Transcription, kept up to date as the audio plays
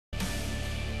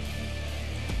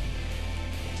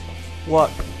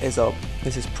What is up?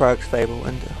 This is Pro's FABLE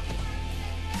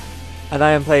and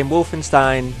I am playing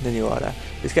Wolfenstein The New Order.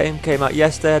 This game came out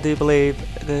yesterday, I do believe.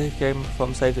 The game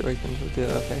from Saved It Recently will do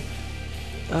it, okay.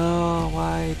 Oh,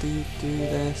 why do you do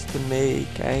this to me,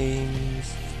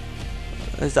 games?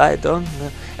 Is that it done? No.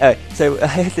 Anyway, so I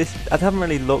haven't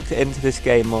really looked into this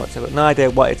game much. I've got no idea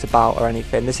what it's about or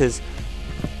anything. This is...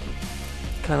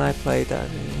 Can I play that?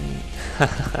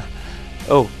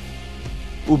 Oh.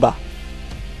 Uba.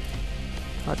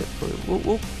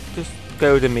 We'll just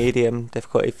go to medium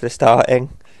difficulty for the starting.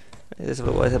 This is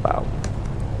what it's about.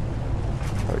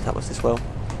 Probably tell us this will.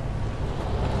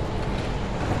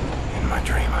 In my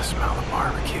dream I smell a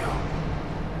barbecue.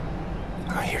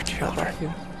 I hear children.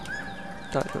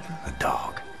 A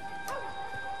dog.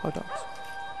 What dogs?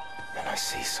 And I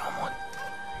see someone.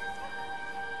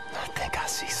 I think I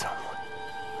see someone.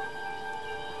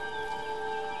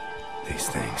 These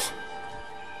things.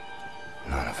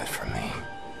 None of it for me.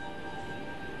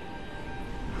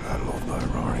 I'm moved by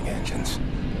roaring engines.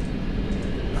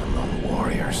 I'm lone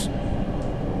warriors.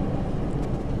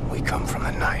 We come from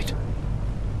the night.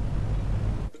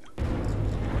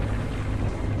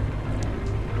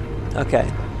 Okay.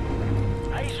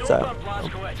 So.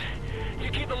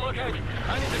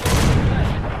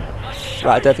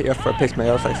 Right, I don't think you're for a piss me,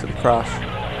 else I should crash.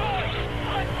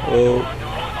 Oh.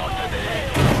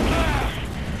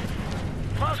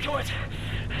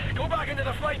 Go back into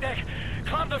the flight deck.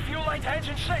 Clamp the fuel line to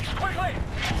engine 6, quickly!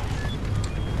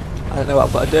 I don't know what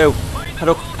I've got to do. How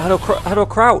do I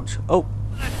crouch? Oh,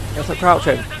 that's not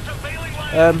crouching.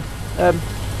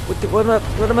 What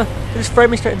am I? Just frame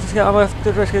me straight into the sky. Am I have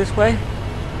to go this way?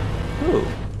 Ooh.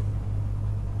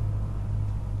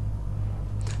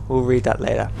 We'll read that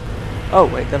later. Oh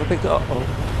wait, have I picked it up? Oh.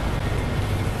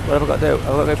 What have I got to do? I've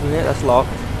got to go from here. That's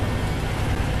locked.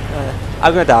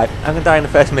 I'm gonna die. I'm gonna die in the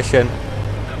first mission.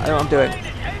 I know what I'm doing.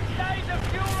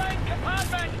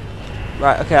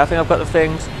 Right, okay, I think I've got the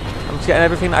things. I'm just getting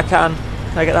everything that I can.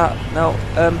 Can I get that? No.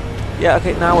 Yeah,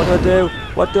 okay, now what do I do?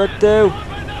 What do I do?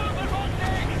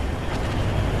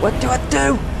 What do I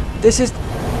do? This is...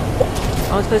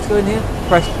 Am I supposed to go in here?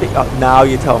 Press B. Oh, now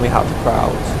you tell me how to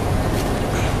crouch.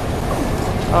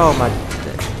 Oh my...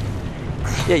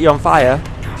 Yeah, you're on fire.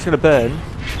 It's gonna burn.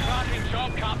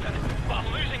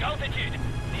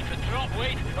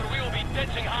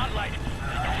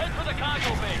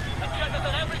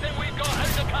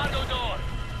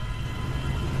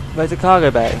 Where's the cargo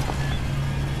bay?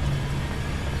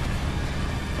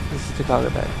 This is the cargo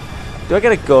bay. Do I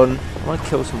get a gun? I want to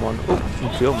kill someone. Oh, you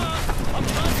can jump.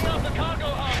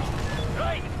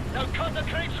 Right, now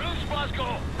concentrate through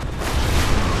Glasgow.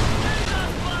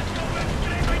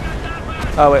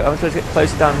 Oh wait, I'm supposed to get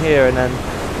closer down here and then...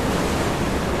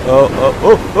 Oh,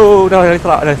 no, I only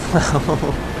fell out.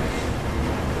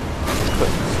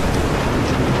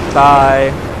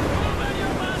 Bye.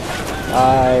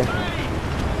 Bye.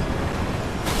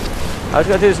 I was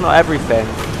going to do this, not everything.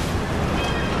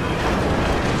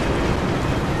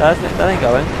 That ain't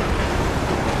going.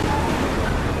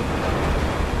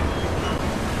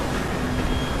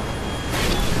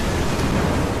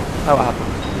 Oh, what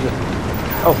happened?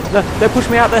 Oh, no, don't push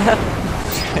me out there.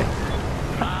 Shit.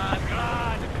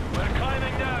 We're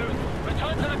climbing down.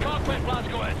 Return to the cockpit,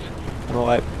 Glasgow. I'm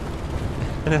alright.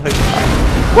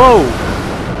 Whoa!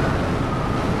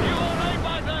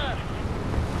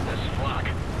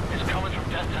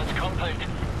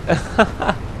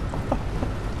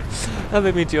 That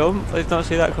made me jump. I did not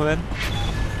see that coming.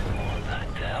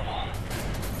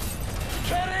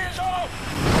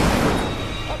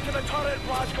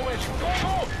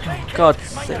 God,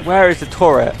 where is the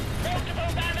turret?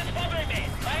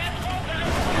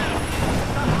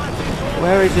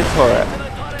 Where is your turret?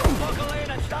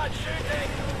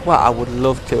 Well, I would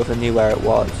love to if I knew where it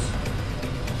was.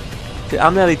 See,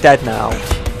 I'm nearly dead now.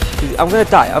 See, I'm gonna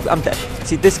die. I'm dead.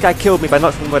 See, this guy killed me by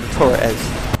not knowing where the turret is.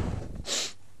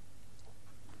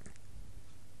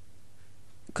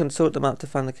 Consult the map to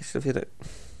find the location of your...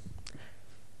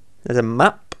 There's a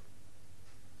map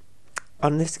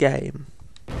on this game.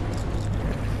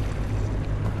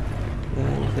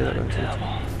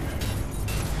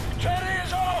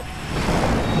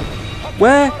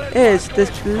 Where is this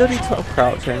bloody top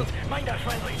crouching?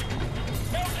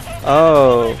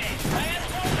 Oh.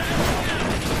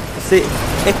 See,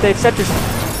 if they've said this...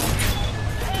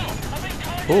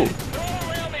 Ooh.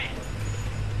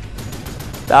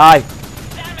 Die.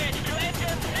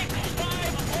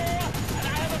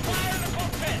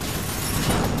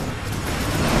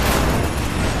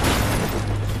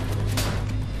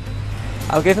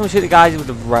 I'll give them a shoot the guys with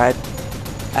the red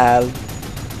L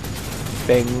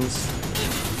things.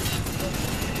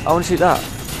 I want to shoot that.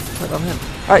 Right on him.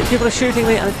 Alright, people are shooting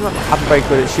me, and I'm very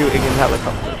good at shooting in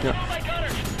helicopters. You know.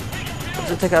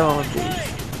 Let's take out all of these.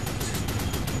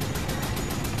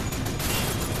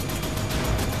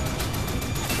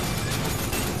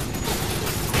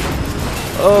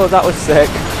 Oh, that was sick.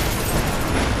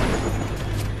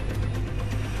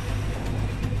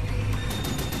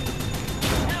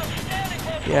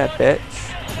 Yeah, bitch.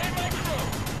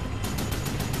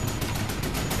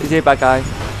 Is he a bad guy?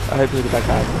 I hope he's a bad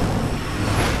guy.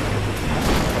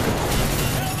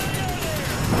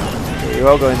 Yeah, you're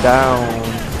all going down.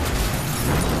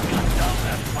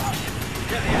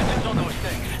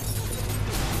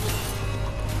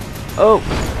 Oh!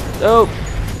 Oh!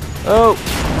 Oh!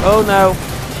 Oh no!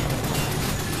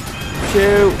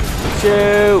 Shoot!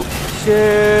 Shoot!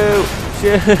 Shoot!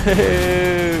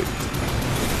 Shoot!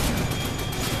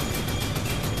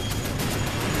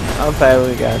 I'm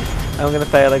failing again. I'm gonna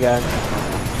fail again.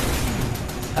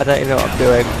 I don't even know what I'm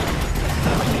doing.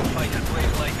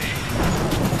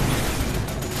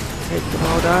 Take them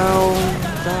all down.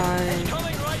 Die.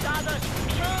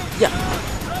 Yeah.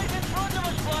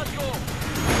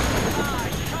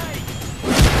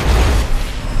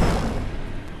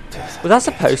 Was that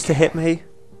supposed to hit me?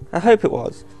 I hope it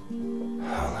was.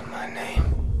 Holler my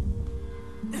name.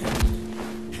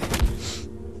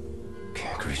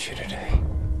 Can't greet you today.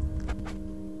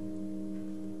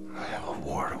 I have a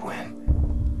war to win.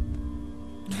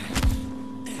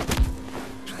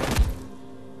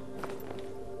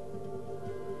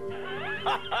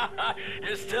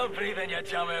 You're still breathing, you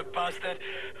chummy bastard.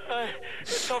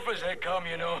 It's tough as they come,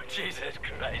 you know. Jesus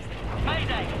Christ.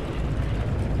 Mayday!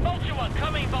 Vulture 1,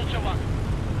 coming, Vulture 1.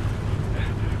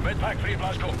 Medpack 3,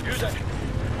 Glasgow. Use it.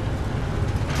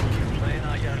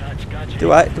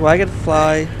 Do I get to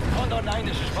fly? Condor 9,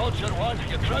 this is Vulture 1.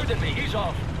 You're crowding me. He's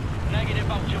off. Negative,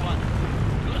 Vulture 1.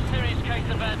 Got a serious case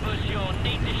of adverse yaw.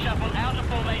 Need to shuffle out of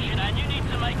formation and you need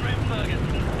to make room, Fergus.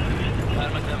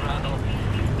 Affirmative, Randall.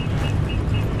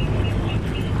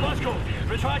 Glasgow,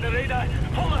 retract the radar.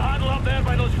 Pull the handle up there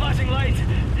by those flashing lights.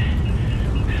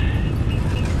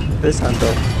 This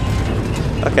handle.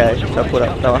 Okay, so I'll put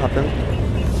up. That will happen.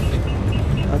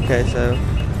 Okay, so.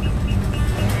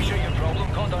 Sure your problem,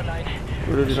 Condor 9.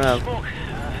 What do we do now? Smoke.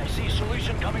 I see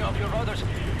solution coming off your rudders.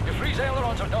 Your freeze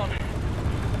ailerons are done.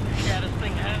 Yeah, this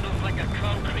thing handles like a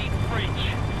concrete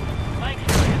bridge. Thanks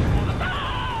for the...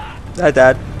 Hi,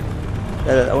 Dad.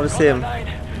 I want to see him.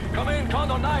 Come in,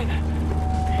 Condor 9.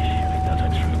 That's a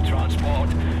troop transport.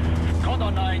 Condor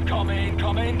 9, come in,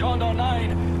 Condor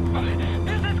 9.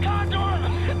 This is Condor.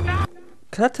 No.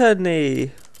 Can I turn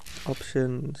the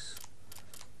options?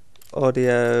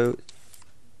 Audio.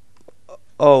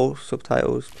 Oh,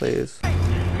 subtitles, please.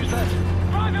 Who's that?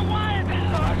 Private Wyatt!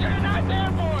 Sergeant, I'm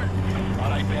Bearborn!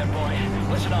 Alright, Bearboy.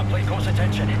 Listen up, pay close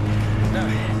attention. Now,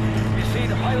 you see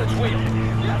the pilot's wheel?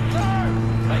 Yes, sir!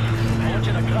 Right, I want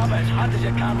you to grab it as hard as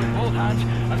you can with both hands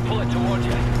and pull it towards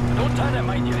you. Don't turn it,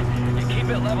 mind you. You keep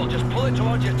it level, just pull it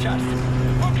towards your chest.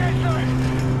 Okay, sir!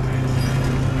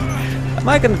 Am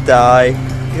I gonna die?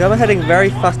 Because I'm heading very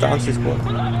fast onto this one.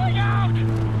 We're leveling out!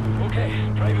 Okay,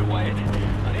 Private Wyatt. I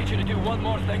need you to do one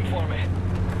more thing for me.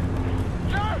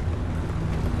 Sir!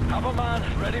 Have a man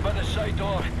ready by the side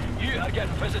door. You are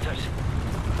getting visitors.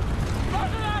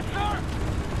 Roger that, sir!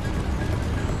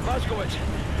 Moskowitz,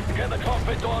 get the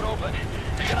cockpit door open.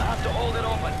 You're gonna have to hold it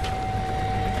open.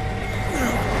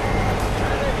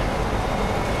 Ready?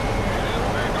 Here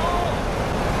we go!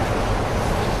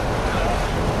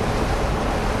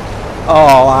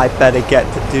 Oh, I better get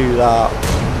to do that.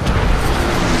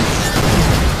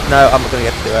 No, I'm not gonna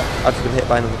get to do it. I've just been hit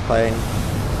by another plane.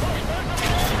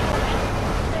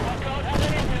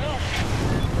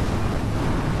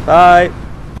 Bye.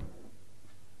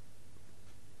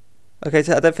 Okay,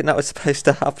 so I don't think that was supposed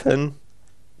to happen.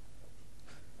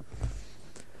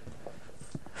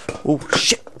 Oh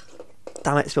shit!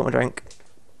 Damn it, spilled my drink.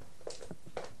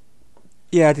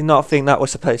 Yeah, I did not think that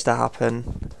was supposed to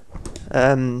happen.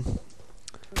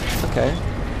 Okay.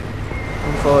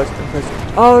 Come forward.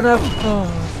 Oh no! Oh,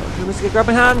 grab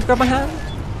my hand! Grab my hand!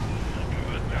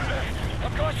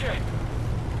 I've got you.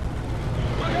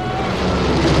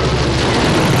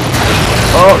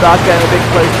 Oh, that's getting a bit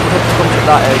close to something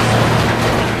that is.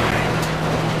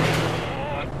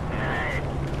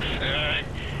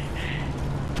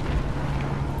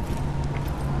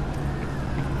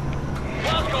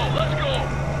 Let's go.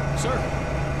 Sir.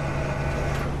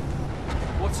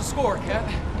 What's the score, Cap?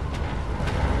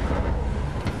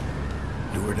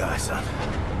 Do or die, son.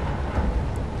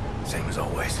 Same as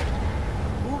always.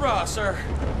 Hoorah, sir.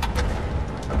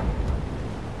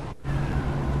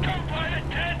 Come pilot,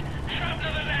 Ted. Shove to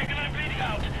the leg and I'm bleeding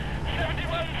out.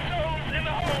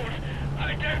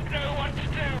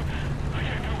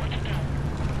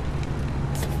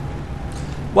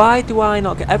 Why do I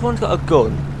not get... Everyone's got a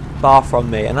gun, bar from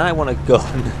me, and I want a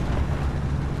gun.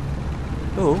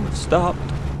 Oh, stop.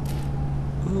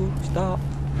 Ooh, stop.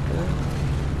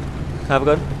 Can I have a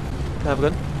gun? Can I have a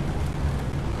gun?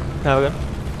 Can I have a gun?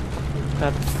 Can I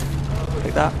have...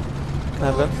 Take that. Can I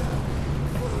have a gun?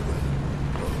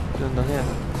 Gun down here.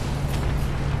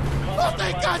 Oh,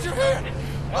 thank God you're here!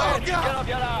 Oh, God! Get up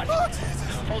your ass! Oh, Jesus!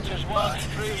 Vultures 1,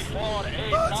 3, 4,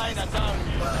 8, 9 and down.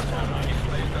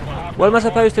 What am I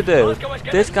supposed to do?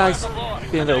 This guy's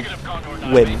being a little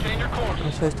wimp.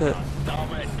 I'm supposed to...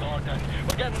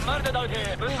 We're getting murdered out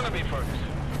here. Listen to me, Fergus.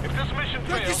 If this mission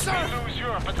Thank you, fails, sir. we lose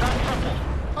Europe, but that's simple.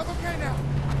 I'm okay now.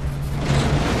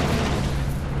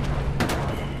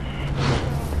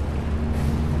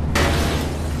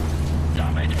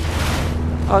 Damn it.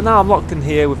 Oh, now I'm locked in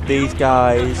here with these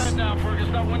guys. Now, Fergus,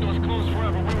 that window is closed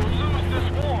forever. We will lose this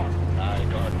war.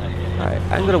 Right,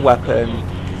 I'm gonna weapon.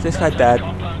 Is this guy dead?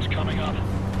 Compound's coming up.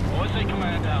 What's the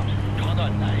command out? Got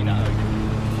that 9 out.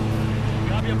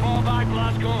 Grab your ball back,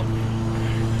 Glasgow.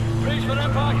 Brace for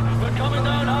impact. We're coming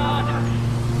down hard.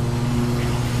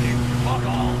 Fuck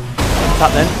all. What's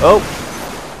happening? Oh!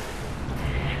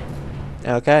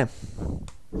 Okay.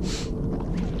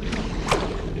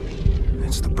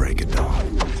 It's the break of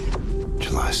dawn.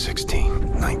 July 16,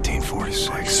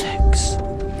 1946.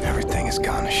 Everything has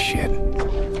gone to shit.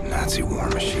 The Nazi war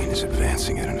machine is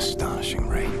advancing at an astonishing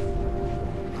rate.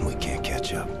 And we can't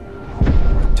catch up.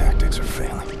 Our tactics are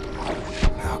failing.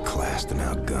 Outclassed and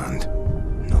outgunned.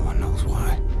 No one knows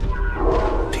why.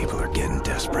 People are getting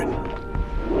desperate.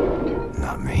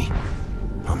 Not me.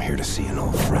 I'm here to see an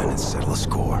old friend and settle a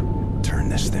score. Turn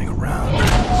this thing around.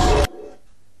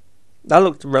 That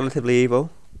looked relatively evil.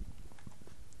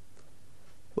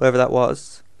 Whatever that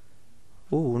was.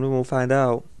 Ooh, and we'll find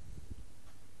out.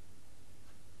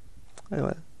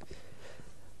 Anyway.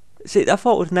 See, I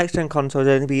thought with next gen consoles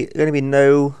there'd only be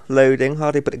no loading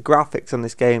hardly, but the graphics on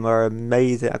this game are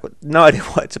amazing. I've got no idea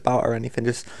what it's about or anything.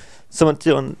 Just someone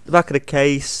on the back of the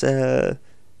case. The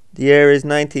year is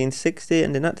 1960,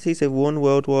 and the Nazis have won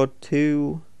World War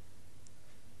II.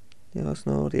 The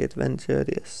Arsenal, the Adventure,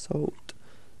 the Assault.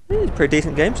 It's a pretty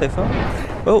decent game so far.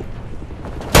 Oh.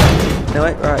 No,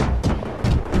 wait,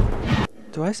 right.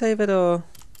 Do I save it or...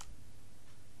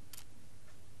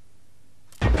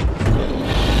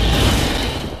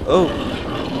 Oh.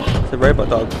 It's a robot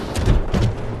dog.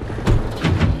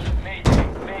 Mayday,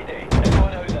 mayday.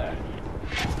 Anyone out there?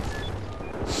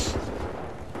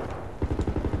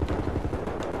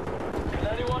 Can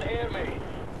anyone hear me?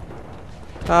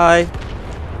 Hi.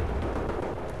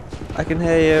 I can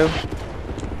hear you.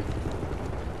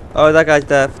 Oh, that guy's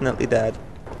definitely dead.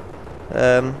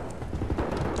 Anyone?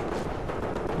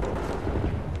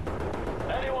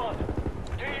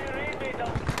 Do you read me,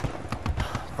 Doc?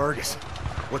 Fergus,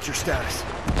 what's your status?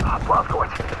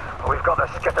 Blazkowicz, we've got the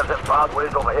skitters in bad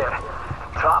ways over here.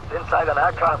 Trapped inside an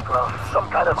aircraft or some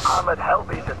kind of armored hell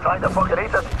beast and trying to fucking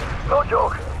eat it. No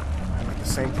joke. The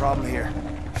same problem here.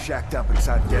 Shacked up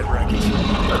inside dead wreckage. Is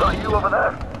that you over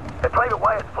there? Hey, Private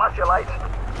Wyatt, flash your lights.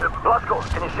 Blazkowicz,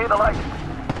 can you see the light?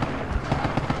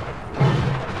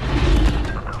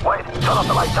 Wait, turn off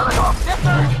the light, turn it off. Yes,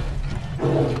 sir!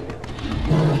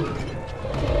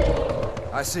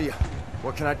 I see you.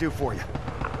 What can I do for you?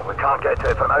 We can't get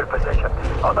to it from our position.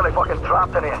 Utterly fucking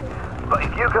trapped in here. But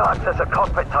if you can access a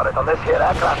cockpit turret on this here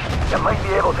aircraft, you might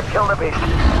be able to kill the beast.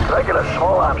 Regular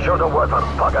small arms sure don't work for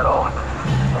bug at all.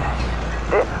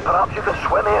 Hey, perhaps you can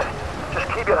swim here. Just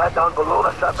keep your head down below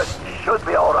the surface. You should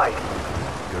be alright.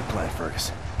 Good plan,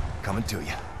 Fergus. Coming to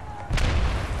you.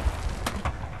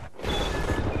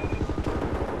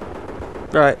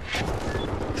 Right.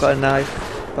 Got a knife.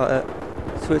 Got it.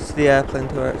 Switch to the airplane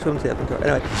turret. Swim to the airplane turret.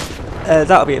 Anyway.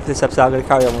 That'll be it for this episode. I'm going to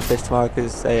carry on with this tomorrow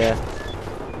because it's a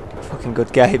fucking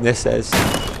good game, this is.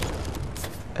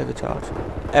 Overcharge.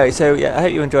 Anyway, so yeah, I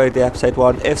hope you enjoyed the episode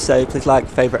 1. If so, please like,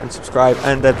 favourite and subscribe.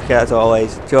 And don't forget, as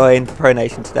always, join the Pro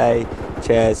Nation today.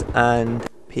 Cheers and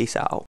peace out.